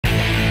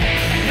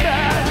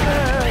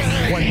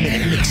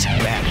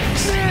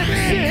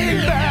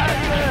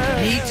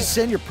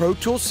send your Pro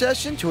Tools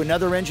session to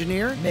another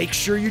engineer? Make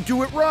sure you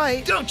do it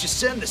right. Don't just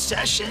send the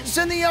session.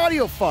 Send the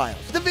audio files,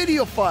 the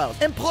video files,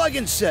 and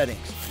plugin settings.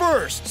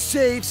 First,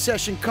 save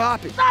session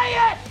copy.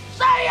 Say it!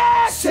 Say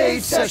it!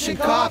 Save session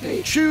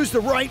copy. Choose the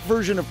right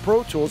version of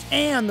Pro Tools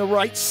and the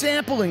right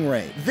sampling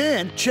rate.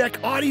 Then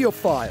check audio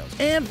files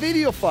and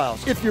video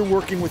files if you're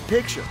working with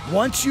picture.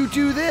 Once you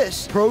do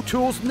this, Pro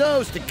Tools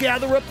knows to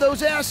gather up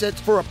those assets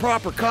for a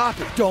proper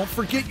copy. Don't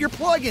forget your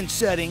plugin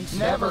settings.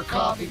 Never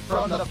copy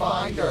from the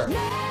Finder.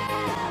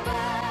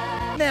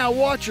 Now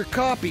watch your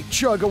copy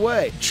chug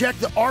away. Check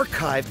the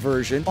archived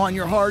version on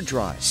your hard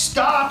drive.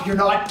 Stop, you're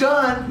not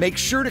done. Make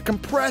sure to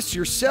compress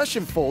your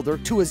session folder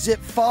to a zip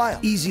file.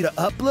 Easy to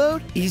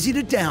upload, easy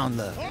to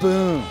download.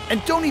 Boom.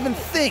 And don't even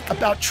think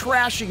about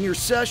trashing your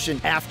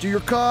session after your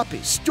copy.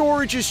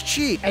 Storage is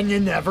cheap, and you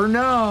never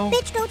know.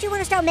 Bitch, don't you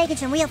want to start making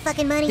some real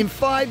fucking money? In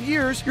 5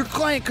 years, your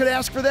client could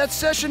ask for that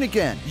session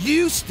again.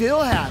 You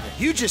still have it.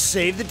 You just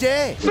saved the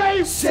day.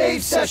 Save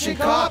Save session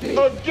copy.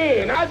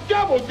 Again, I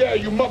double dare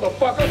you,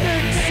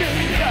 motherfucker.